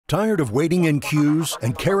Tired of waiting in queues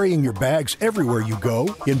and carrying your bags everywhere you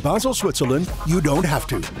go? In Basel, Switzerland, you don't have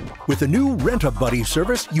to. With the new Rent-A-Buddy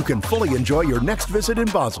service, you can fully enjoy your next visit in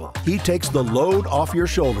Basel. He takes the load off your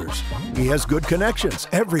shoulders. He has good connections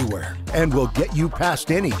everywhere and will get you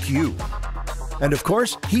past any queue. And of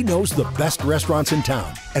course, he knows the best restaurants in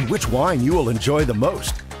town and which wine you will enjoy the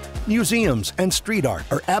most. Museums and street art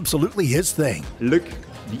are absolutely his thing. Look,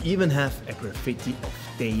 we even have a graffiti of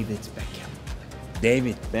David Beckham.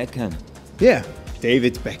 David Beckham. Yeah,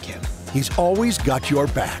 David Beckham. He's always got your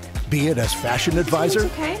back, be it as fashion advisor,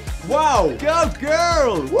 Okay. Wow, go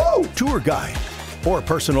girl! Woo! tour guide, or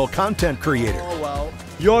personal content creator. Oh wow.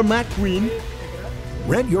 You're my queen.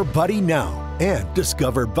 Rent your buddy now and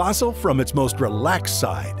discover Basel from its most relaxed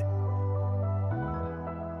side.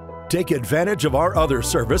 Take advantage of our other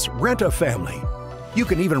service, Rent a Family. You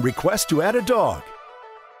can even request to add a dog.